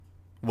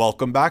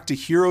Welcome back to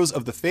Heroes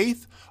of the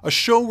Faith, a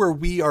show where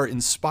we are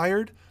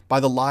inspired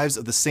by the lives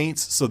of the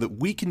saints so that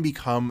we can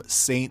become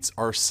saints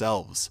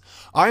ourselves.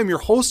 I am your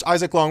host,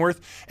 Isaac Longworth,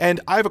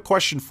 and I have a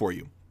question for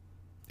you.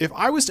 If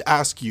I was to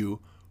ask you,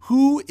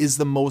 who is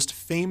the most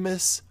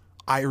famous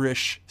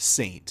Irish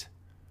saint?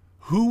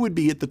 Who would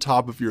be at the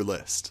top of your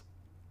list?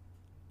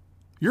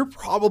 You're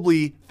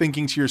probably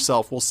thinking to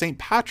yourself, well, St.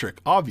 Patrick,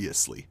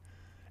 obviously.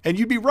 And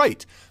you'd be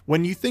right.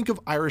 When you think of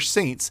Irish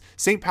saints,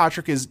 St.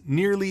 Patrick is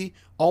nearly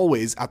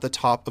always at the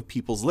top of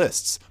people's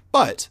lists.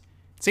 But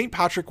St.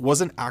 Patrick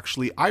wasn't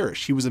actually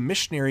Irish. He was a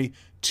missionary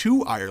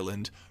to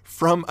Ireland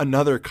from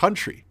another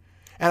country.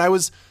 And I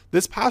was,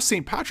 this past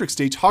St. Patrick's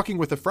Day, talking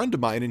with a friend of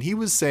mine, and he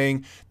was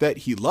saying that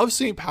he loves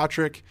St.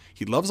 Patrick,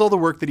 he loves all the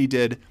work that he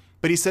did,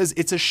 but he says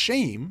it's a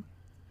shame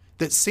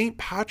that St.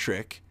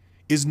 Patrick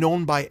is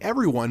known by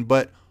everyone,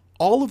 but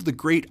all of the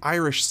great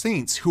Irish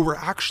saints who were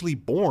actually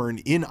born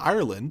in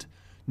Ireland,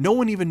 no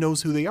one even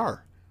knows who they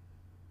are.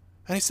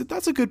 And I said,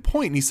 that's a good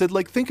point. And he said,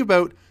 think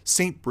about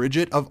St.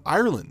 Bridget of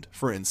Ireland,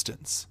 for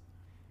instance.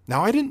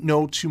 Now, I didn't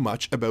know too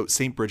much about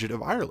St. Bridget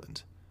of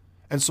Ireland.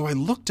 And so I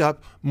looked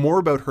up more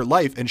about her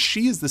life, and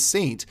she is the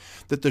saint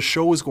that the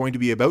show is going to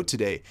be about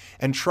today.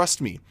 And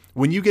trust me,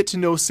 when you get to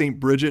know St.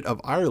 Bridget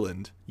of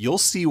Ireland, you'll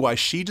see why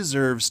she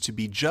deserves to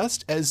be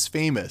just as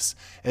famous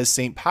as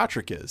St.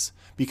 Patrick is,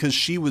 because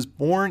she was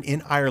born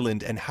in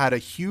Ireland and had a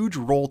huge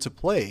role to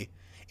play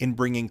in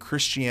bringing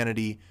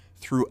Christianity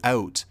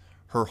throughout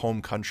her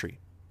home country.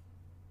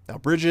 Now,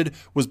 Bridget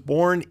was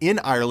born in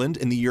Ireland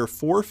in the year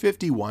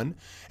 451,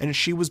 and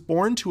she was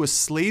born to a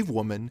slave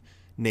woman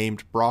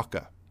named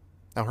Bracha.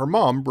 Now, her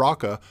mom,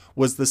 Bracha,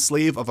 was the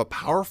slave of a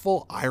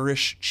powerful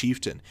Irish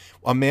chieftain,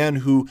 a man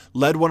who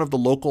led one of the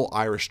local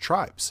Irish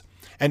tribes.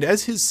 And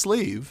as his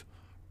slave,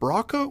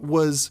 Bracha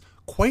was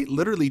quite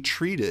literally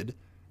treated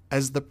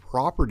as the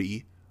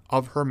property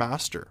of her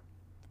master.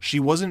 She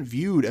wasn't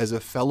viewed as a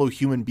fellow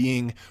human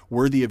being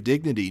worthy of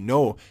dignity.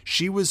 No,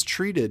 she was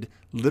treated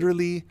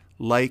literally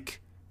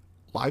like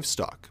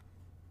livestock.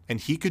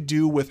 And he could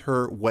do with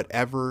her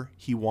whatever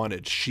he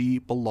wanted. She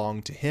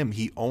belonged to him.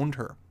 He owned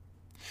her.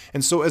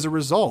 And so as a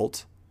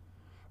result,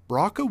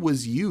 Bracha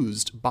was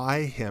used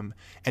by him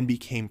and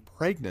became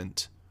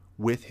pregnant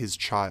with his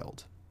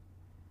child.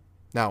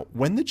 Now,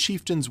 when the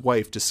chieftain's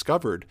wife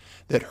discovered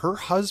that her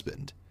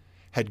husband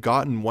had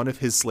gotten one of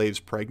his slaves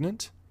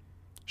pregnant,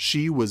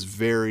 she was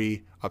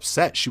very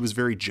upset. She was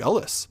very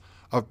jealous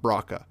of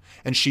Bracha,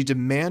 and she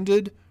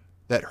demanded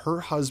that her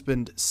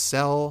husband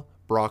sell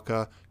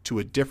Bracha to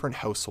a different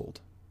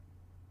household,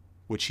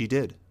 which he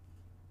did.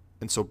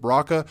 And so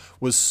Bracha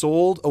was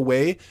sold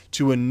away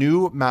to a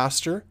new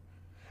master,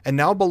 and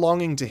now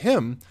belonging to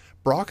him,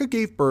 Bracha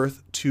gave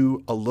birth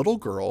to a little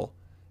girl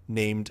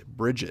named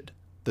Bridget,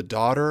 the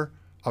daughter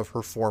of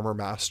her former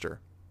master.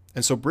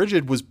 And so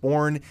Bridget was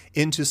born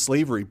into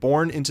slavery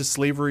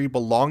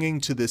belonging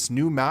to this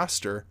new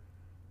master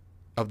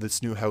of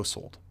this new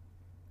household.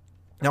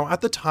 Now,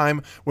 at the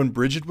time when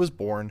Bridget was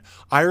born,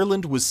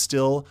 Ireland was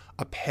still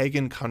a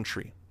pagan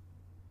country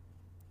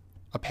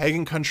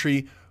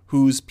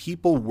whose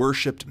people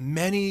worshipped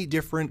many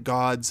different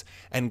gods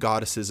and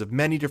goddesses of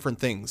many different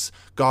things,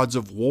 gods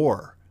of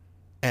war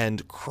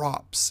and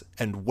crops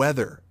and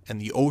weather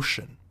and the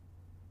ocean.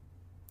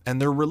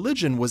 And their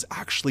religion was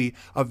actually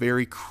a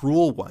very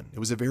cruel one. It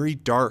was a very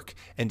dark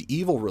and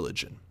evil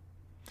religion,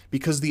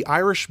 because the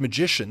Irish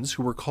magicians,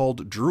 who were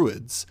called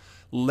druids,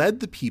 led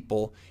the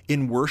people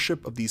in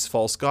worship of these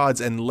false gods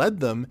and led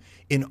them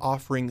in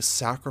offering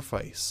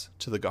sacrifice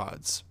to the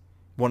gods.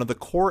 One of the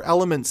core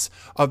elements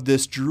of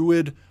this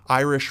Druid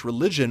Irish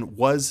religion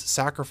was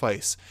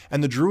sacrifice,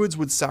 and the Druids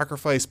would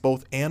sacrifice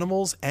both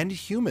animals and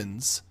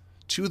humans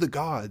to the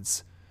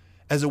gods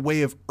as a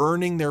way of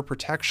earning their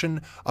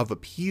protection, of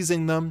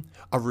appeasing them,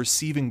 of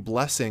receiving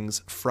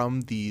blessings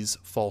from these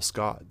false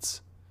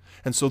gods.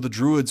 And so the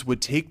Druids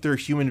would take their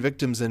human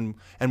victims and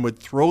would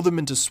throw them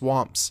into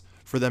swamps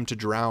for them to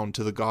drown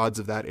to the gods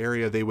of that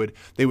area. They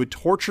would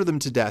torture them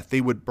to death.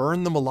 They would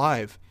burn them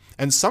alive.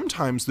 And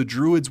sometimes the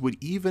Druids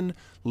would even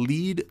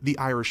lead the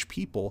Irish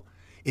people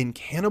in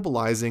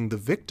cannibalizing the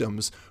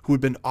victims who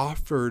had been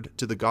offered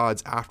to the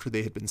gods after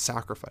they had been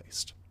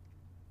sacrificed.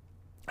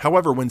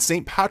 However, when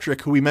St.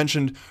 Patrick, who we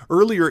mentioned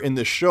earlier in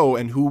this show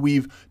and who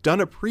we've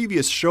done a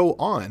previous show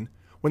on,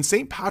 when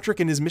St.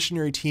 Patrick and his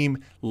missionary team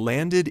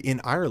landed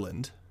in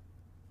Ireland,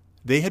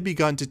 they had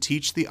begun to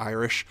teach the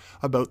Irish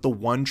about the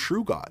one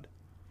true God.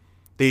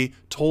 They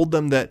told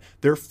them that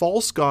their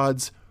false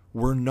gods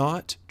were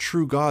not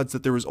true gods,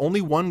 that there was only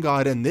one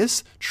God, and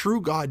this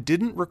true God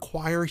didn't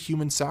require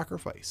human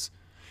sacrifice.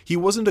 He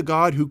wasn't a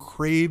God who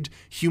craved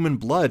human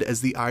blood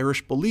as the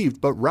Irish believed,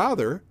 but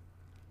rather,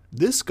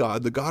 this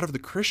God, the God of the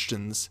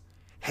Christians,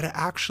 had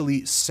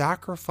actually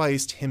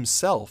sacrificed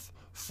himself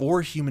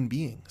for human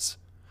beings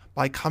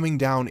by coming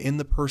down in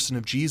the person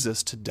of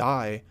Jesus to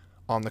die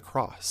on the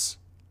cross.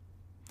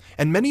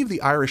 And many of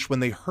the Irish,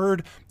 when they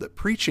heard the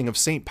preaching of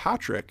St.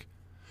 Patrick,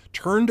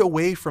 turned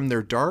away from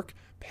their dark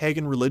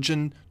pagan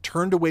religion,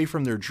 turned away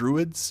from their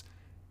druids,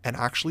 and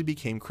actually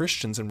became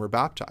Christians and were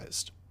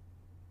baptized.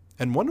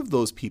 And one of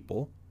those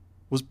people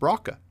was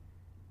Bracha.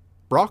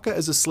 Bracha,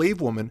 as a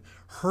slave woman,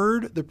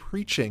 heard the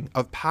preaching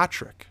of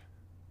Patrick,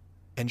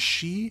 and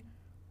she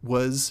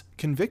was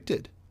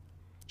convicted.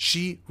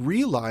 She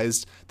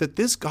realized that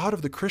this God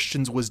of the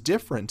Christians was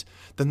different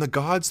than the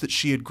gods that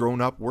she had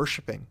grown up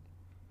worshiping.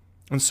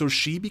 And so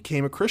she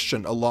became a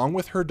Christian along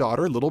with her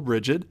daughter, little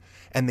Bridget,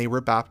 and they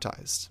were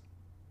baptized.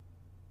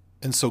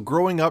 And so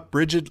growing up,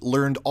 Bridget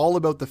learned all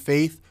about the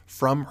faith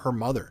from her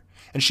mother,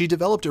 and she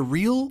developed a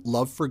real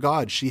love for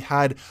God. She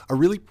had a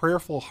really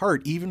prayerful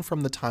heart, even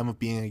from the time of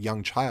being a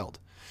young child.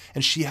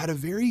 And she had a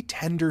very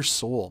tender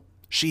soul.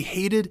 She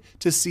hated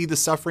to see the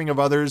suffering of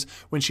others.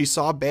 When she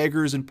saw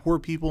beggars and poor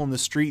people in the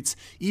streets,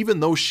 even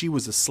though she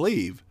was a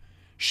slave,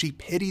 she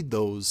pitied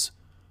those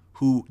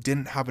who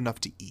didn't have enough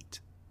to eat.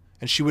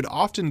 And she would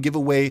often give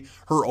away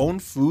her own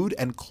food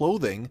and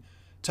clothing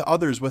to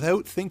others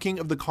without thinking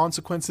of the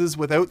consequences,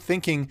 without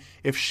thinking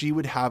if she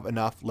would have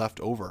enough left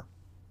over.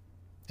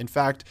 In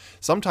fact,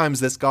 sometimes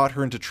this got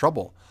her into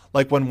trouble,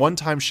 like when one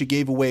time she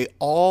gave away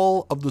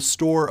all of the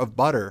store of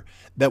butter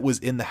that was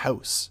in the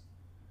house.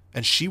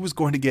 And she was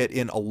going to get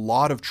in a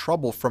lot of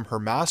trouble from her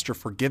master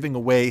for giving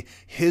away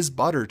his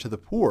butter to the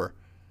poor.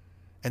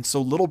 And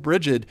so little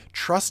Bridget,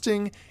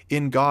 trusting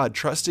in God,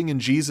 trusting in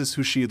Jesus,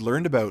 who she had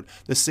learned about,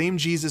 the same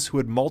Jesus who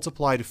had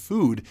multiplied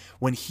food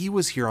when he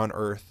was here on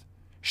earth,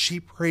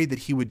 she prayed that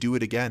he would do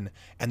it again.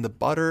 And the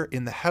butter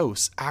in the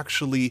house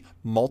actually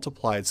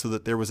multiplied so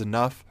that there was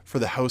enough for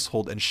the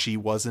household and she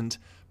wasn't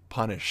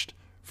punished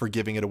for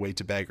giving it away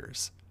to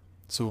beggars.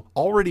 So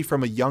already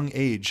from a young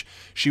age,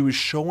 she was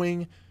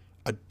showing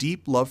a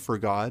deep love for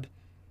God,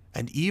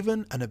 and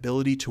even an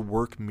ability to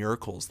work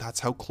miracles. That's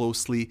how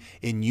closely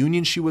in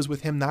union she was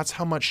with him. That's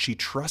how much she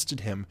trusted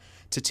him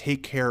to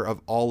take care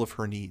of all of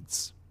her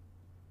needs.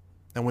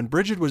 And when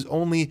Bridget was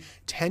only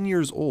 10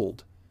 years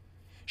old,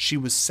 she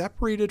was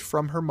separated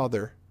from her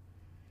mother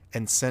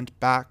and sent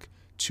back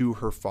to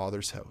her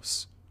father's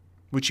house,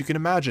 which you can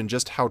imagine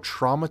just how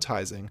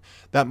traumatizing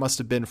that must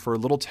have been for a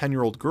little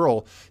 10-year-old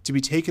girl to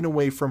be taken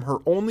away from her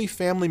only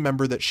family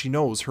member that she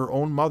knows, her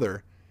own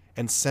mother,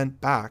 and sent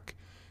back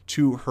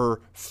to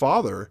her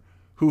father,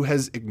 who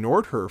has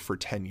ignored her for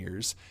 10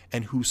 years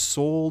and who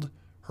sold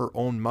her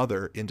own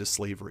mother into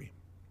slavery.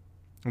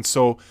 And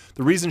so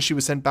the reason she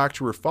was sent back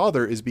to her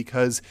father is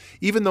because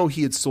even though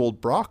he had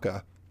sold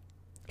Bracha,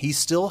 he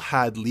still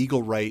had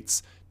legal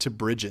rights to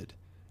Bridget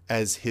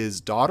as his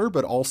daughter,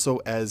 but also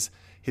as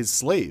his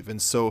slave.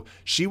 And so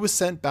she was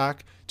sent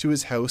back to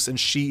his house and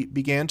she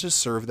began to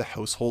serve the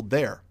household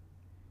there.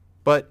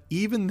 But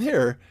even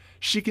there,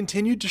 she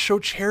continued to show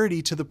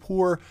charity to the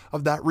poor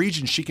of that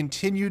region. She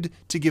continued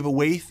to give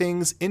away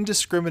things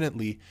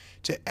indiscriminately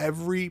to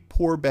every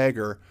poor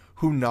beggar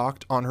who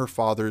knocked on her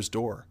father's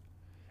door.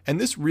 And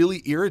this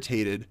really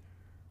irritated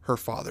her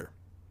father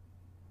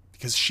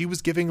because she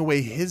was giving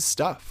away his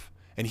stuff.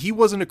 And he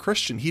wasn't a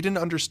Christian. He didn't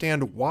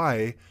understand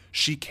why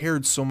she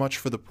cared so much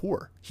for the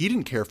poor. He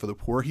didn't care for the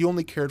poor. He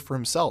only cared for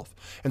himself.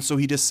 And so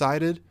he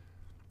decided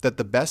that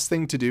the best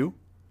thing to do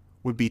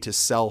would be to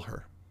sell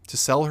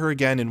her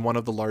again in one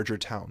of the larger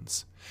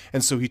towns.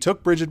 And so he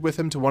took Bridget with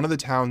him to one of the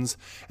towns,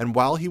 and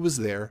while he was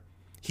there,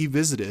 he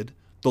visited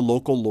the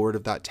local lord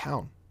of that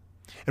town.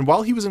 And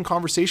while he was in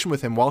conversation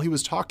with him, while he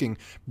was talking,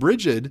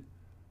 Bridget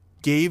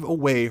gave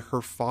away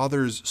her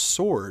father's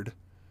sword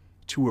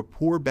to a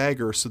poor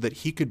beggar so that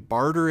he could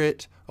barter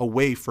it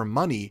away for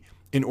money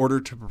in order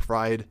to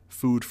provide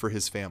food for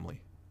his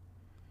family.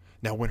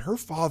 Now, when her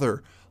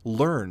father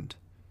learned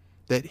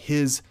that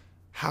his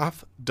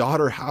half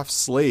daughter, half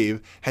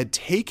slave had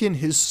taken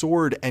his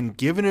sword and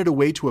given it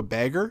away to a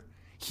beggar,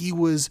 he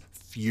was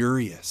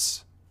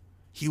furious.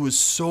 He was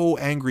so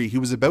angry. He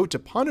was about to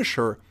punish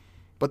her,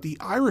 but the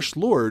Irish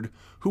lord,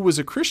 who was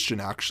a Christian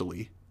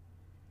actually,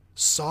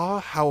 saw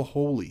how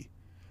holy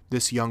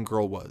this young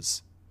girl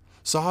was,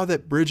 saw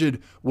that Bridget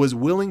was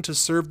willing to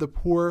serve the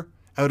poor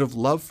out of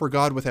love for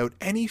God without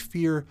any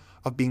fear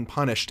of being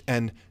punished.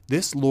 And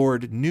this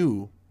lord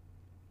knew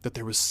that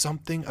there was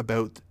something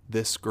about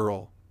this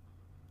girl.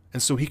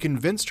 And so he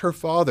convinced her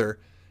father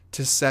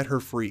to set her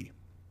free,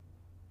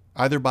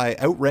 either by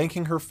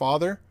outranking her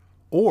father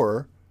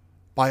or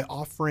by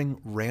offering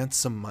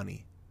ransom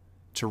money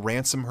to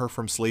ransom her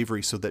from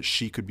slavery so that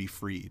she could be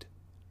freed.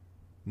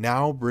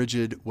 Now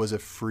Bridget was a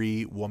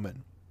free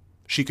woman.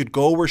 She could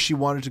go where she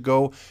wanted to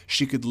go.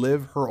 She could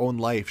live her own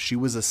life. She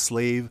was a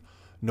slave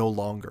no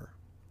longer.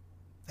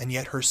 And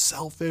yet her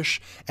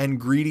selfish and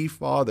greedy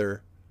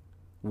father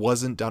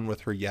wasn't done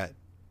with her yet.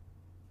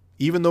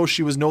 Even though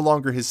she was no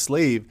longer his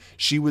slave,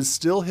 she was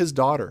still his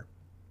daughter.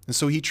 And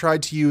so he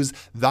tried to use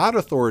that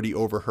authority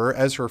over her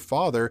as her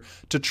father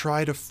to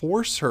try to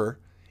force her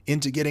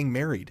into getting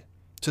married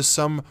to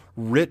some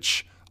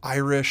rich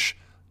Irish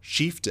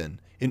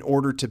chieftain in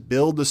order to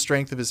build the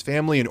strength of his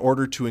family, in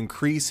order to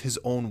increase his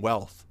own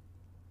wealth.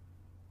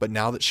 But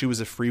now that she was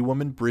a free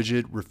woman,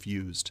 Bridget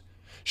refused.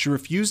 She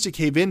refused to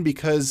cave in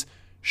because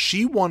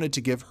she wanted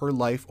to give her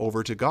life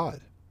over to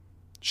God.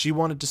 She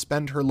wanted to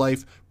spend her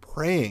life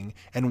praying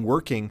and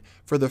working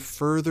for the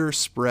further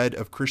spread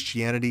of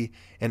Christianity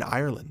in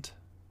Ireland.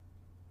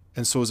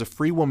 And so as a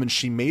free woman,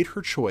 she made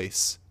her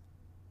choice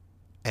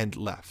and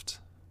left.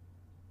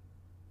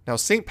 Now,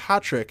 St.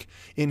 Patrick,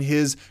 in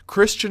his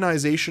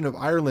Christianization of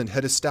Ireland,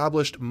 had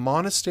established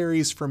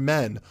monasteries for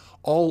men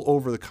all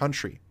over the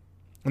country.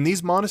 And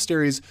these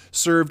monasteries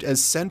served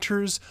as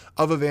centers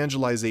of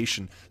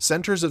evangelization,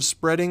 centers of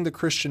spreading the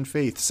Christian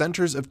faith,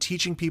 centers of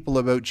teaching people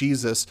about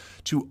Jesus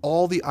to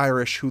all the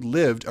Irish who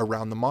lived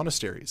around the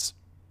monasteries.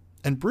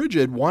 And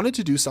Brigid wanted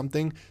to do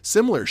something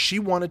similar. She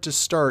wanted to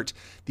start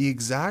the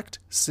exact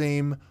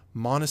same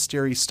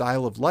monastery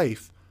style of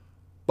life,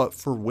 but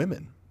for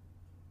women.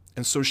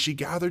 And so she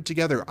gathered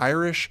together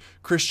Irish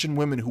Christian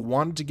women who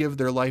wanted to give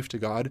their life to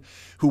God,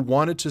 who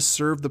wanted to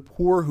serve the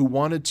poor, who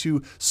wanted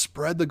to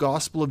spread the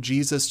gospel of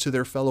Jesus to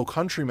their fellow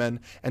countrymen.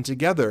 And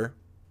together,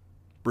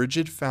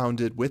 Brigid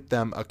founded with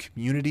them a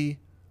community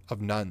of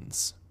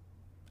nuns.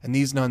 And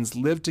these nuns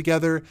lived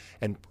together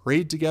and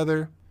prayed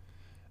together.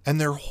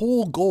 And their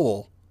whole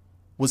goal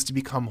was to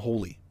become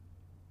holy.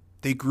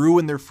 They grew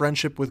in their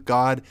friendship with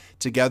God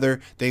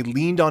together. They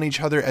leaned on each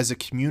other as a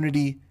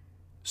community,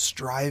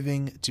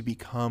 striving to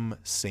become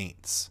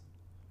saints.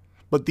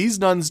 But these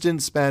nuns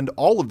didn't spend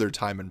all of their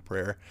time in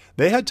prayer.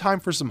 They had time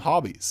for some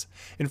hobbies.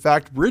 In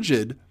fact,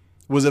 Brigid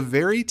was a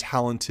very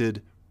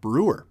talented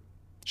brewer.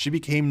 She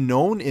became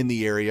known in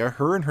the area,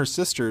 her and her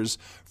sisters,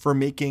 for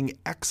making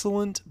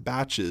excellent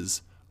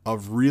batches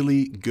of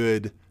really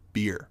good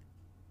beer.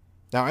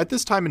 Now, at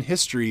this time in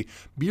history,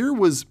 beer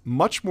was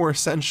much more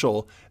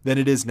essential than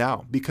it is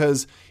now,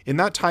 because in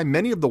that time,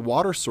 many of the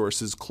water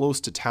sources close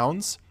to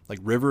towns, like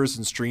rivers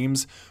and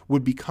streams,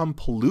 would become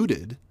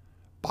polluted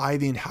by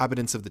the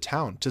inhabitants of the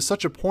town to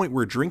such a point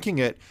where drinking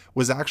it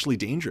was actually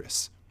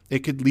dangerous. It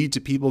could lead to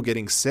people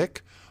getting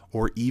sick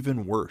or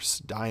even worse,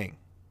 dying.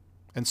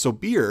 And so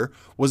beer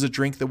was a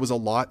drink that was a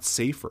lot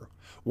safer.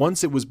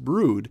 Once it was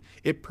brewed,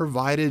 it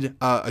provided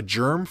a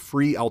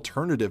germ-free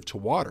alternative to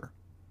water.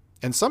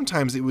 And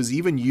sometimes it was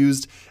even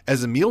used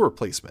as a meal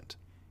replacement.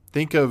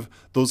 Think of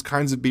those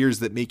kinds of beers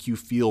that make you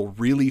feel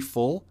really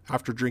full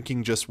after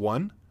drinking just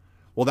one.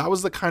 Well, that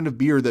was the kind of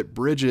beer that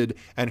Brigid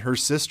and her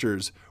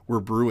sisters were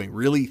brewing.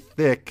 Really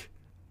thick,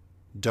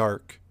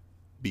 dark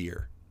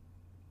beer.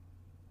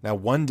 Now,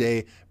 one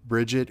day,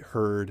 Brigid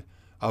heard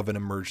of an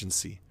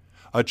emergency.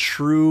 A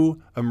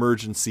true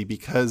emergency,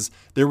 because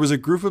there was a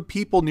group of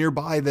people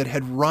nearby that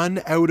had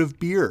run out of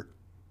beer.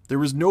 There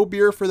was no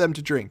beer for them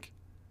to drink.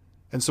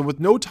 And so with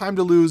no time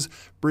to lose,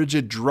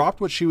 Brigid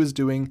dropped what she was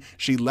doing.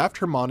 She left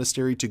her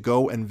monastery to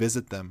go and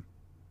visit them.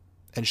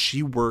 And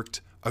she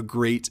worked a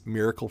great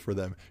miracle for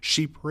them.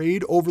 She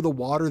prayed over the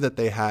water that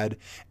they had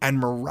and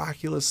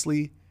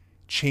miraculously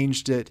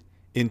changed it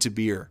into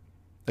beer.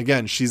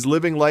 Again, she's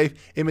living life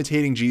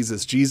imitating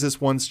Jesus.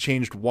 Jesus once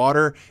changed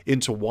water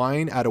into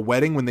wine at a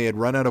wedding when they had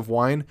run out of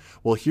wine.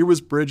 Well, here was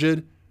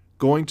Brigid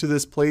going to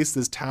this place,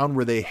 this town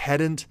where they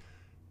hadn't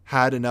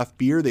had enough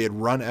beer. They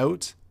had run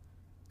out,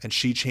 and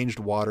she changed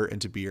water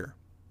into beer.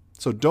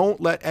 So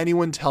don't let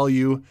anyone tell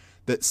you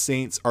that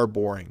saints are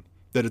boring,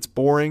 that it's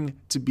boring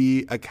to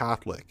be a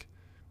Catholic,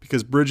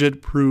 because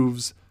Brigid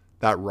proves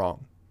that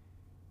wrong.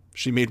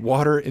 She made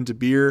water into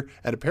beer,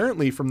 and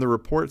apparently from the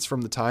reports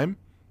from the time,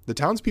 the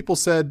townspeople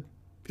said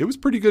it was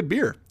pretty good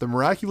beer. The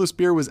miraculous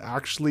beer was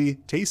actually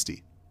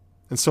tasty.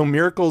 And so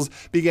miracles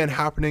began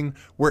happening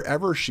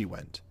wherever she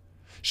went.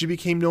 She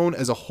became known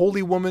as a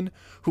holy woman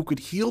who could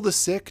heal the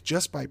sick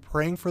just by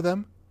praying for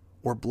them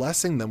or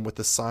blessing them with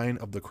the sign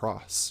of the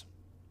cross.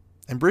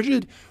 And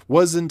Brigid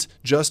wasn't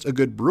just a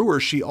good brewer.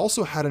 She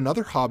also had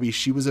another hobby.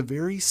 She was a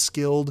very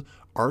skilled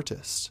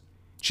artist.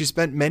 She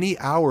spent many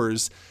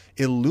hours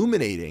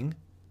illuminating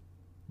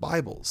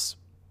Bibles.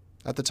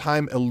 At the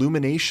time,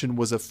 illumination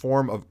was a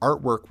form of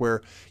artwork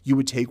where you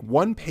would take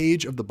one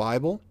page of the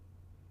Bible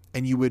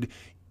and you would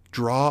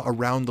draw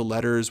around the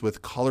letters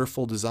with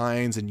colorful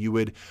designs, and you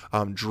would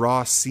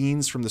draw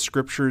scenes from the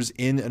scriptures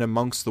in and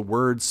amongst the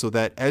words, so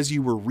that as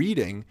you were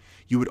reading,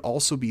 you would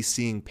also be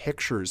seeing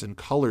pictures and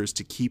colors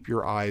to keep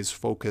your eyes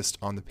focused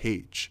on the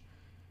page.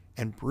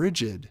 And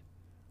Brigid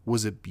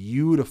was a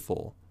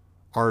beautiful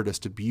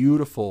artist, a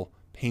beautiful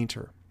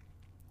painter.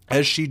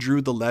 As she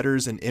drew the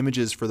letters and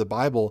images for the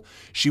Bible,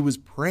 she was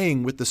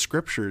praying with the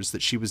scriptures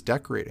that she was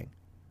decorating.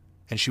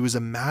 And she was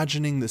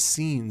imagining the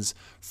scenes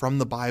from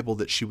the Bible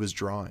that she was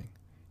drawing,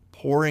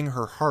 pouring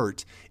her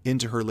heart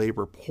into her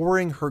labor,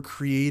 pouring her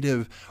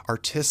creative,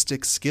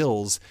 artistic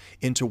skills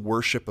into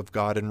worship of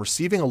God, and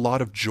receiving a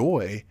lot of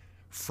joy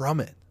from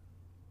it.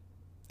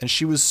 And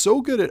she was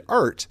so good at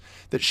art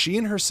that she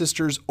and her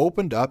sisters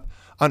opened up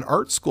an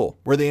art school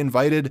where they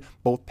invited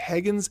both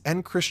pagans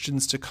and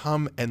Christians to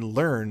come and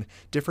learn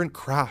different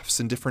crafts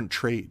and different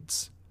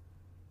trades.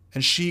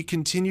 And she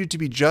continued to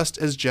be just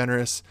as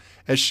generous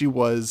as she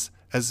was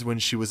as when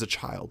she was a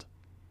child.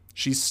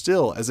 She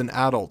still, as an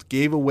adult,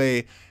 gave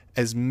away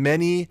as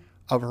many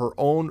of her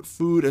own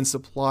food and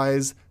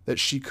supplies that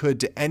she could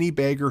to any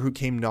beggar who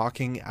came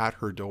knocking at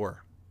her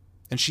door.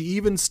 And she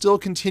even still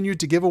continued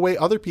to give away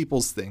other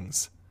people's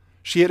things.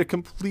 She had a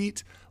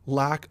complete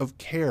lack of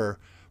care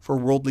for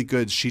worldly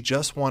goods. She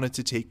just wanted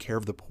to take care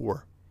of the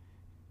poor.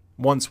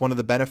 Once, one of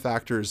the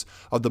benefactors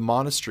of the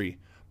monastery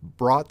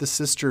brought the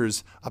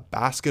sisters a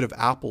basket of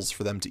apples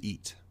for them to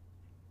eat.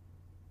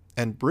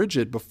 And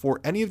Bridget, before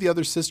any of the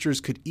other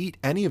sisters could eat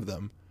any of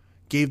them,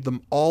 gave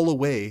them all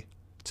away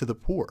to the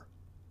poor.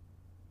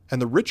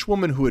 And the rich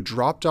woman who had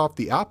dropped off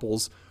the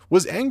apples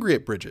was angry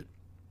at Bridget.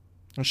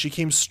 And she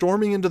came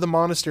storming into the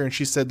monastery and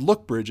she said,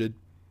 "Look, Bridget,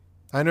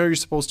 I know you're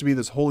supposed to be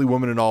this holy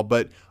woman and all,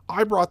 but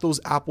I brought those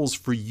apples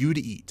for you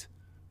to eat,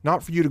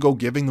 not for you to go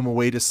giving them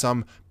away to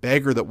some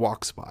beggar that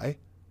walks by."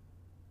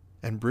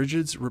 And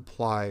Bridget's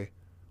reply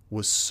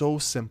was so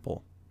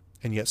simple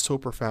and yet so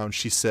profound.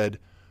 She said,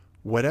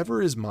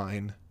 "Whatever is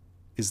mine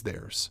is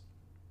theirs."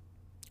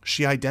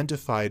 She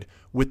identified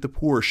with the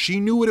poor. She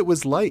knew what it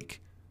was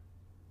like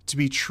to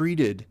be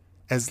treated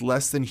as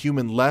less than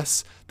human,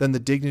 less than the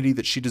dignity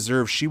that she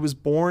deserved. She was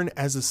born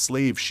as a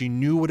slave. She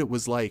knew what it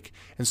was like.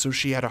 And so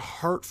she had a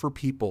heart for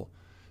people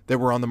that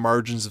were on the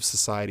margins of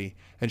society.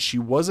 And she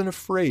wasn't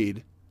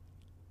afraid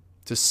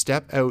to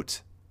step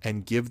out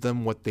and give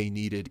them what they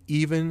needed,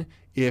 even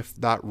if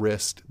that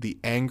risked the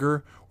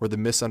anger or the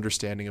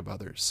misunderstanding of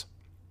others.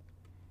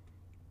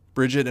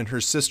 Bridget and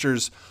her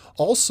sisters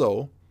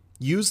also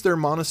used their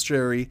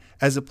monastery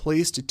as a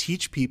place to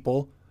teach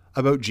people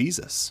about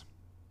Jesus.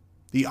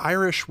 The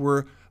Irish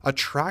were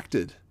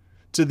attracted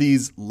to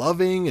these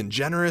loving and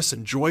generous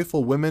and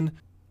joyful women,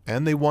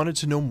 and they wanted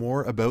to know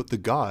more about the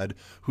God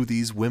who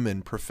these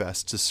women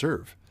professed to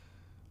serve.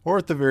 Or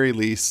at the very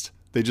least,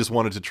 they just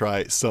wanted to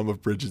try some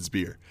of Bridget's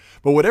beer.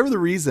 But whatever the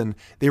reason,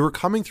 they were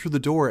coming through the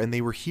door and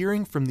they were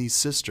hearing from these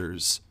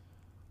sisters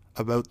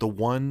about the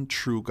one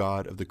true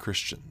God of the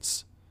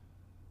Christians.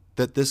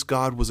 That this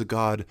God was a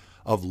God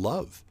of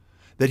love.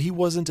 That he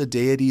wasn't a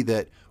deity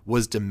that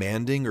was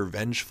demanding or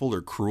vengeful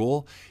or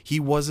cruel.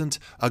 He wasn't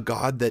a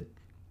God that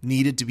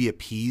needed to be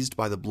appeased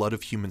by the blood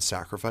of human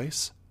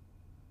sacrifice.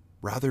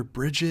 Rather,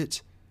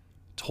 Bridget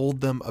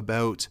told them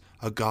about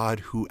a God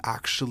who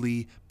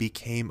actually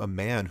became a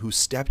man, who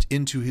stepped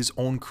into his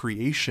own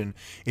creation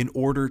in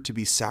order to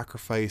be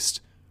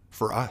sacrificed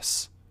for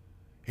us,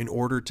 in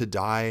order to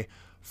die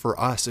for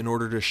us, in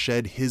order to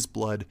shed his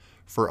blood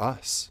for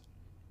us.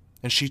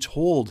 And she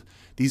told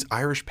these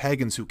Irish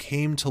pagans who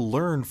came to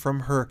learn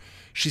from her,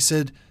 she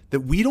said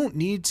that we don't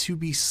need to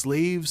be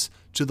slaves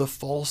to the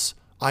false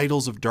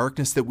idols of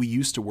darkness that we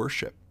used to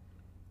worship.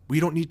 We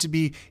don't need to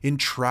be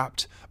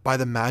entrapped by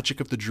the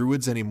magic of the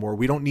Druids anymore.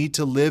 We don't need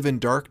to live in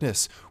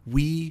darkness.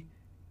 We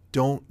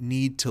don't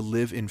need to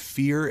live in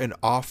fear and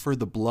offer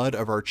the blood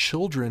of our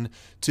children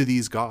to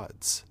these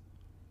gods.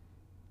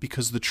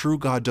 Because the true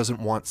God doesn't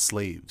want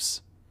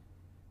slaves.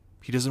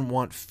 He doesn't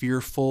want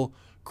fearful,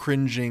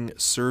 cringing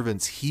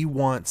servants. He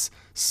wants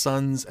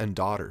sons and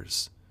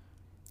daughters.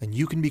 And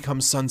you can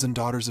become sons and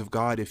daughters of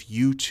God if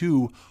you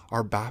too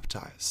are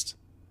baptized.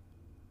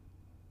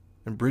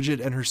 And Bridget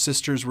and her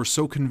sisters were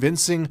so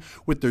convincing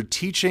with their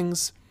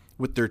teachings,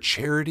 with their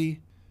charity,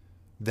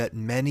 that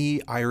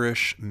many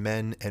Irish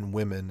men and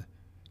women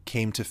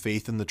came to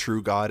faith in the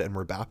true God and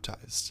were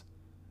baptized.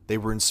 They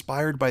were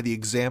inspired by the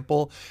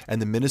example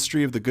and the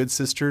ministry of the good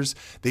sisters.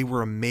 They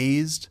were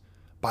amazed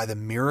by the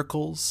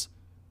miracles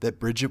that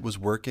Bridget was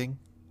working,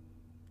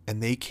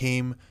 and they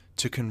came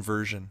to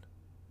conversion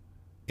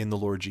in the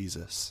Lord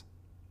Jesus.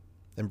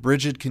 And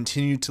Bridget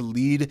continued to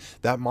lead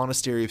that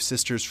monastery of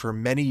sisters for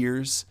many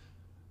years,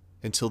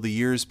 until the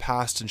years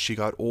passed and she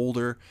got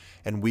older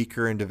and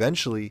weaker, and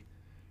eventually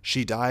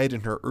she died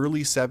in her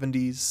early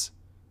 70s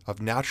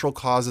of natural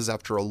causes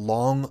after a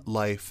long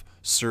life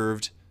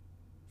served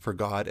for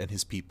God and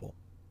his people,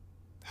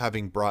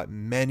 having brought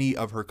many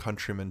of her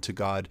countrymen to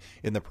God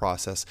in the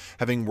process,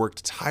 having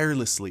worked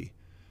tirelessly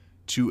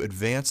to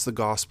advance the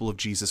gospel of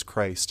Jesus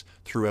Christ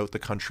throughout the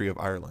country of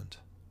Ireland.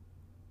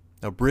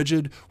 Now,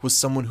 Bridget was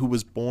someone who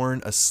was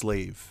born a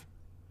slave,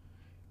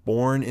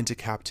 born into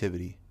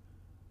captivity,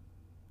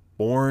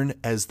 born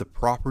as the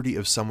property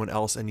of someone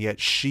else, and yet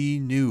she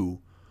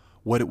knew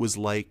what it was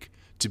like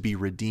to be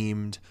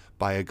redeemed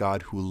by a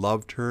God who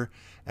loved her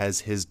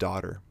as his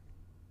daughter.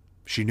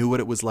 She knew what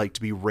it was like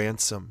to be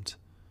ransomed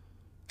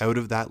out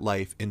of that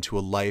life into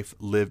a life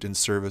lived in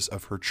service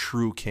of her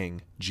true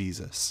King,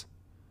 Jesus.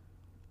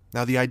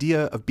 Now, the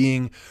idea of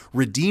being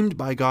redeemed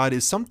by God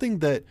is something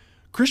that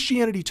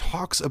Christianity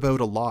talks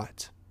about a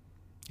lot.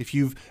 If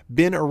you've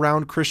been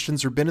around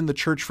Christians or been in the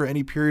church for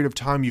any period of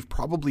time, you've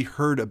probably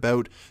heard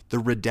about the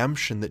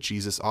redemption that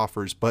Jesus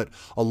offers. But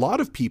a lot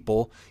of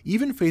people,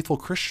 even faithful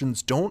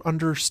Christians, don't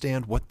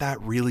understand what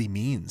that really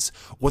means,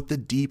 what the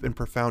deep and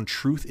profound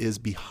truth is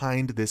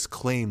behind this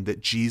claim that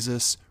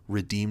Jesus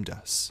redeemed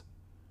us.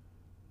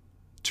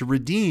 To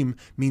redeem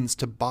means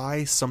to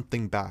buy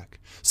something back,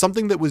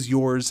 something that was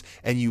yours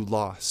and you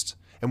lost.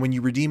 And when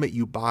you redeem it,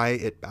 you buy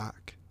it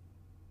back.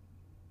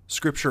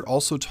 Scripture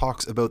also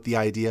talks about the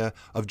idea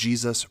of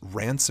Jesus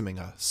ransoming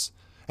us.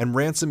 And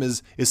ransom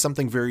is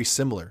something very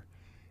similar.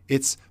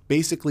 It's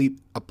basically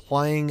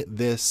applying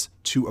this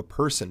to a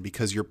person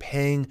because you're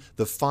paying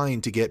the fine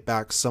to get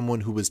back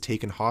someone who was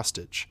taken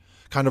hostage.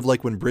 Kind of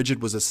like when Bridget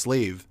was a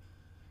slave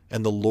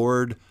and the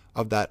lord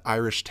of that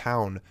Irish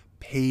town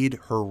paid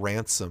her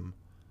ransom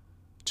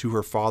to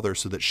her father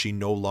so that she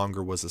no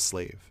longer was a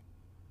slave.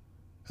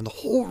 And the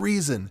whole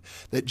reason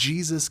that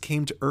Jesus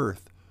came to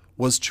earth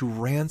was to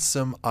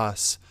ransom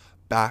us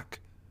back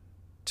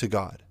to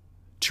God,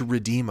 to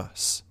redeem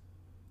us,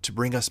 to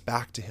bring us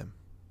back to him.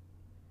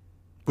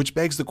 Which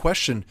begs the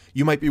question,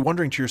 you might be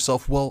wondering to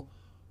yourself, well,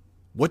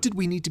 what did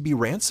we need to be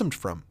ransomed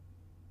from?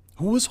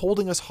 Who was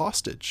holding us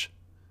hostage?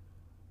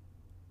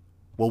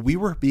 Well, we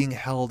were being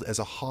held as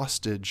a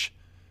hostage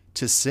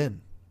to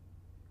sin.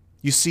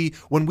 You see,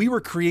 when we were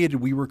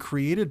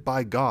created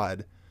by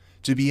God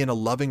to be in a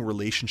loving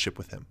relationship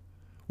with him.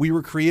 We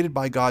were created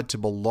by God to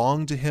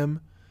belong to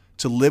him,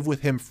 to live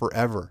with him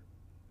forever.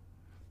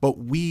 But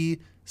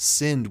we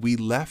sinned. We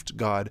left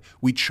God.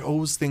 We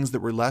chose things that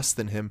were less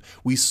than him.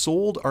 We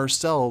sold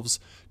ourselves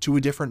to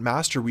a different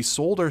master. We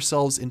sold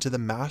ourselves into the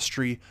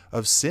mastery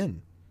of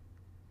sin.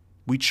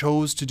 We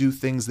chose to do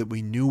things that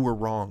we knew were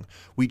wrong.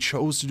 We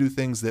chose to do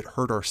things that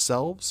hurt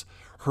ourselves,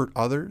 hurt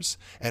others,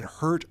 and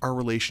hurt our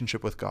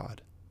relationship with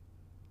God.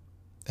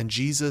 And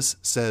Jesus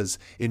says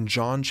in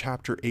John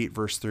chapter 8,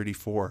 verse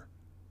 34,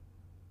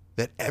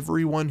 that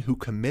everyone who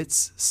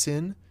commits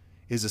sin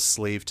is a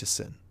slave to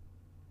sin.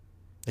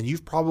 And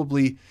you've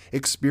probably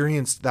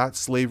experienced that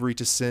slavery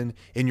to sin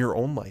in your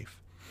own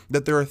life.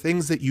 That there are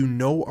things that you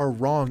know are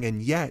wrong,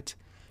 and yet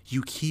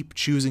you keep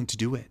choosing to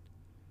do it.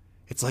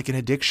 It's like an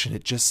addiction.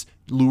 It just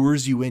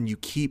lures you in. You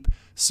keep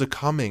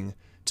succumbing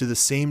to the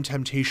same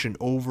temptation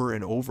over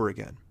and over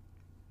again.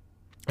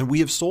 And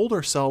we have sold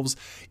ourselves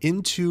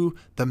into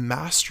the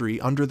mastery,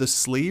 under the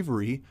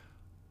slavery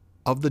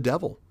of the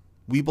devil.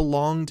 We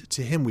belonged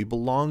to him. We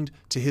belonged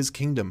to his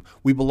kingdom.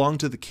 We belonged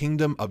to the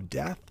kingdom of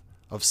death,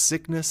 of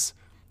sickness,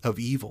 of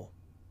evil.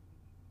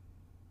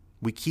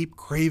 We keep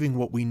craving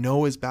what we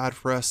know is bad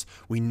for us.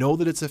 We know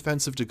that it's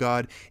offensive to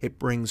God. It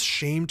brings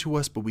shame to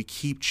us, but we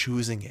keep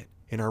choosing it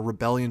in our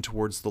rebellion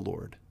towards the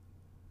Lord.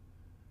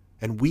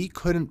 And we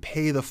couldn't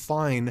pay the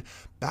fine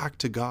back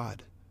to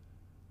God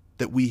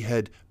that we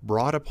had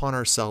brought upon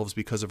ourselves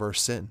because of our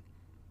sin.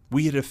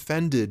 We had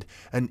offended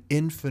an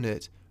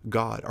infinite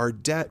God. Our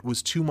debt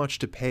was too much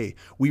to pay.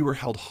 We were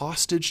held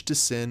hostage to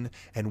sin,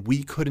 and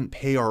we couldn't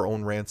pay our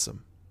own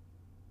ransom.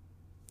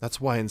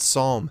 That's why in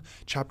Psalm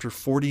chapter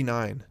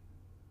 49,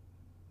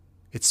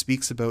 it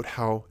speaks about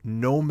how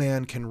no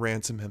man can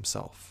ransom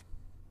himself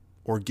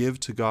or give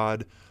to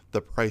God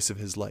the price of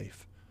his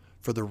life,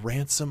 for the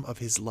ransom of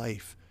his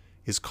life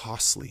is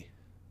costly.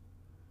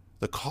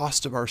 The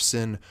cost of our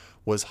sin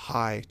was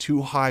high,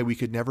 too high we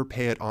could never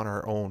pay it on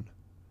our own.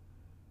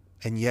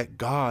 And yet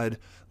God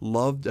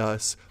loved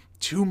us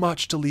too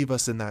much to leave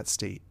us in that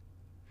state.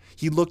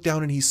 He looked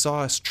down and he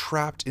saw us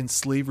trapped in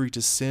slavery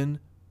to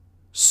sin,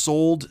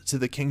 sold to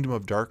the kingdom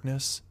of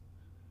darkness,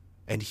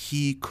 and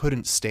he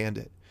couldn't stand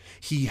it.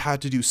 He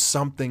had to do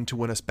something to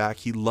win us back.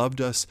 He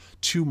loved us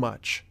too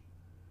much.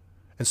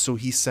 And so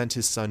he sent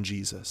his son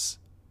Jesus.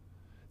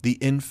 The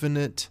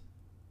infinite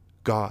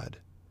God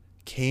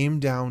came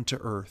down to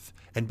earth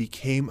and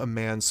became a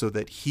man so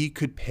that he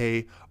could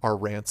pay our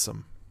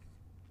ransom.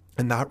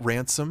 And that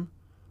ransom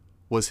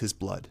was his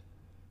blood.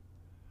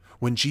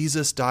 When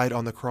Jesus died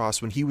on the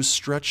cross, when he was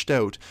stretched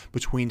out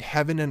between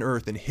heaven and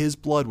earth and his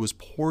blood was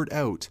poured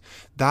out,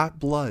 that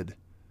blood,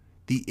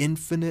 the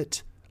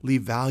infinitely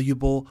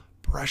valuable,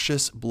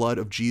 precious blood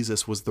of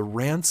Jesus, was the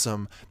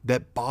ransom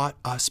that bought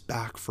us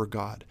back for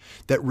God,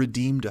 that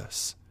redeemed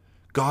us.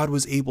 God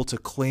was able to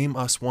claim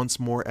us once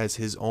more as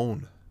his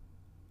own.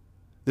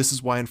 This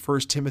is why in 1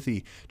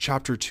 Timothy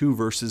chapter 2,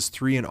 verses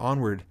 3 and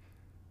onward,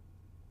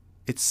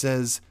 it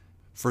says,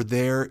 "For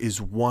there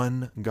is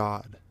one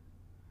God,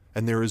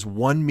 and there is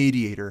one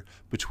mediator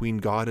between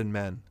God and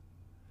men,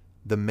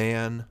 the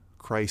man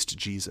Christ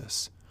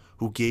Jesus,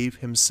 who gave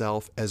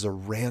himself as a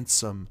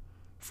ransom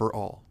for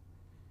all."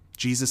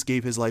 Jesus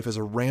gave his life as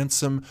a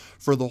ransom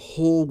for the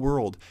whole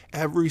world,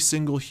 every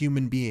single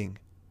human being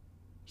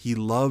he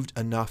loved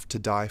enough to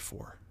die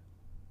for.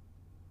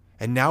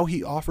 And now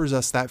he offers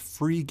us that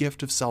free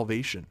gift of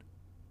salvation.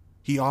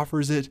 He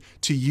offers it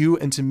to you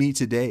and to me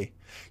today.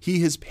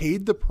 He has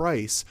paid the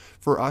price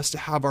for us to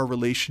have our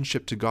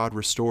relationship to God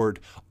restored.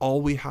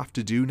 All we have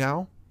to do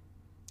now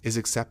is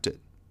accept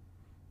it,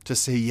 to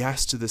say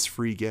yes to this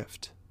free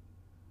gift.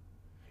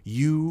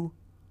 You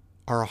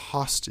are a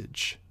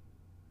hostage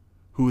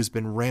who has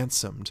been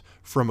ransomed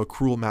from a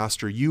cruel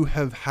master. You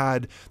have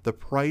had the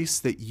price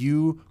that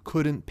you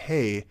couldn't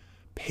pay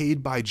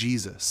paid by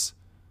Jesus,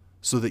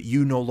 so that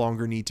you no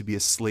longer need to be a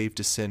slave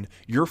to sin.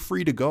 You're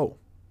free to go,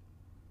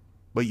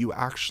 but you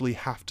actually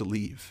have to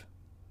leave.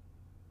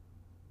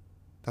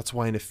 That's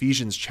why in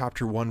Ephesians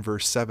chapter 1,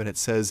 verse 7, it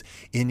says,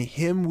 "In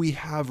him we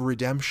have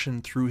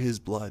redemption through his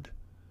blood,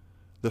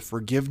 the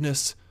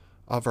forgiveness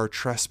of our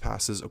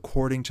trespasses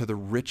according to the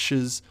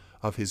riches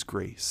of his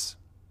grace."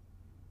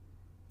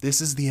 This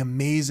is the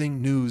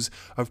amazing news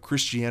of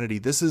Christianity.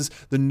 This is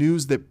the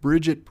news that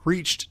Bridget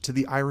preached to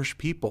the Irish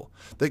people,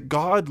 that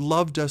God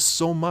loved us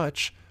so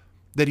much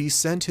that he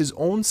sent his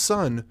own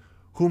son,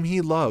 whom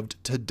he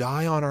loved to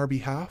die on our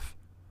behalf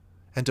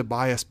and to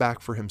buy us back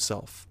for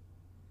himself.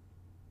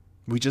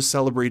 We just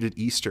celebrated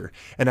Easter,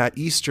 and at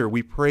Easter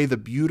we pray the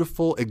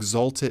beautiful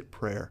exultate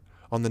prayer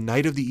on the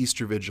night of the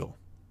Easter Vigil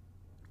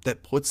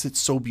that puts it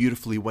so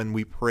beautifully when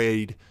we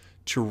prayed,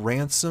 "To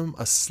ransom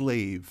a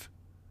slave,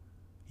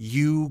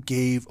 you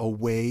gave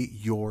away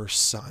your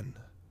son."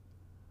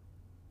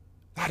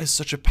 That is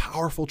such a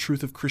powerful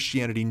truth of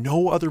Christianity.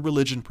 No other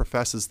religion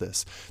professes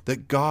this,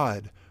 that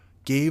God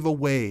gave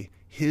away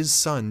his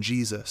son,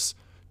 Jesus,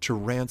 to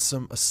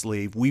ransom a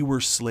slave. We were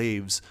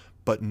slaves,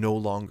 but no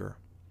longer.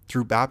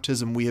 Through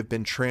baptism, we have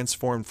been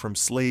transformed from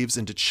slaves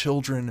into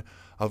children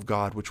of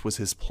God, which was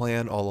his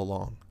plan all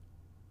along.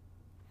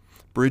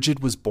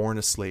 Bridget was born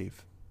a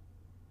slave.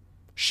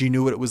 She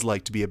knew what it was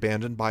like to be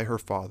abandoned by her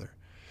father.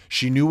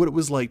 She knew what it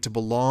was like to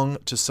belong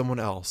to someone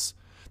else,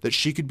 that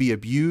she could be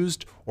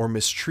abused or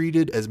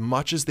mistreated as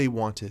much as they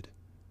wanted.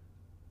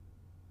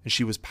 And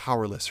she was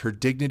powerless. Her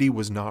dignity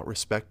was not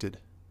respected.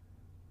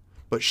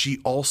 But she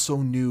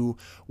also knew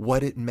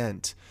what it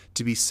meant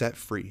to be set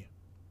free.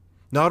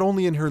 Not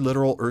only in her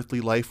literal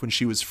earthly life when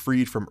she was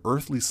freed from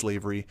earthly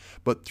slavery,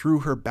 but through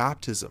her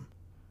baptism,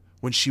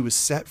 when she was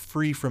set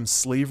free from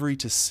slavery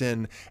to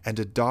sin and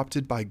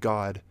adopted by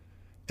God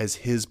as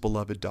his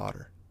beloved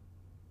daughter.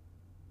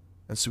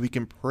 And so we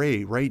can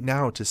pray right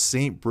now to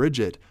Saint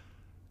Bridget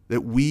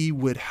that we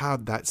would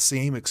have that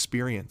same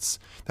experience,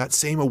 that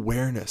same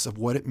awareness of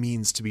what it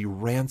means to be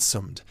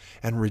ransomed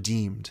and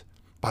redeemed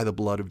by the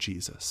blood of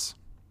Jesus.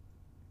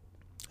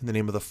 In the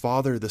name of the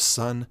Father, the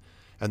Son,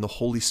 and the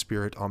Holy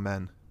Spirit,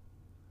 amen.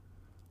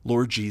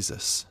 Lord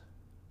Jesus,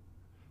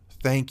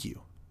 thank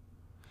you.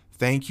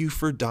 Thank you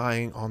for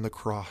dying on the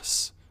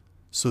cross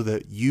so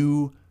that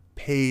you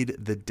paid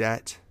the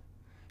debt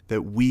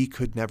that we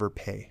could never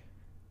pay.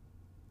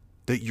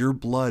 That your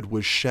blood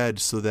was shed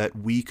so that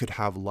we could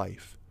have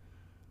life.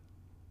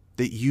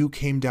 That you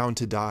came down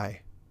to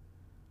die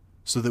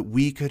so that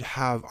we could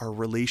have our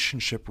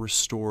relationship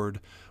restored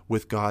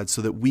with God,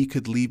 so that we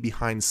could leave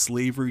behind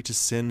slavery to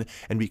sin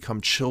and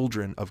become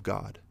children of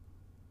God.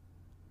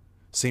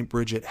 Saint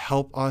Bridget,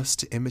 help us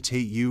to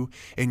imitate you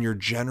in your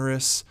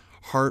generous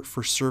heart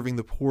for serving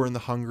the poor and the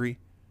hungry.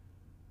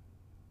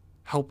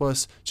 Help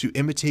us to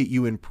imitate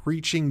you in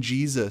preaching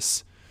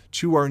Jesus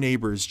to our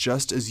neighbors,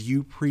 just as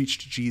you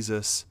preached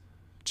Jesus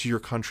to your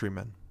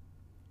countrymen,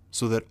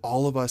 so that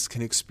all of us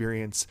can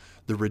experience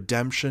the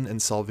redemption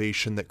and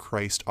salvation that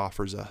Christ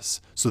offers us,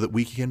 so that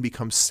we can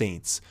become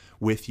saints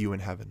with you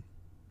in heaven.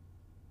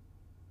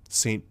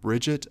 Saint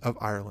Bridget of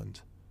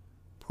Ireland,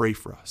 pray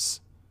for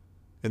us.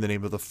 In the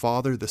name of the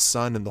Father, the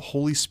Son, and the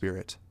Holy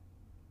Spirit.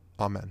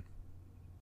 Amen.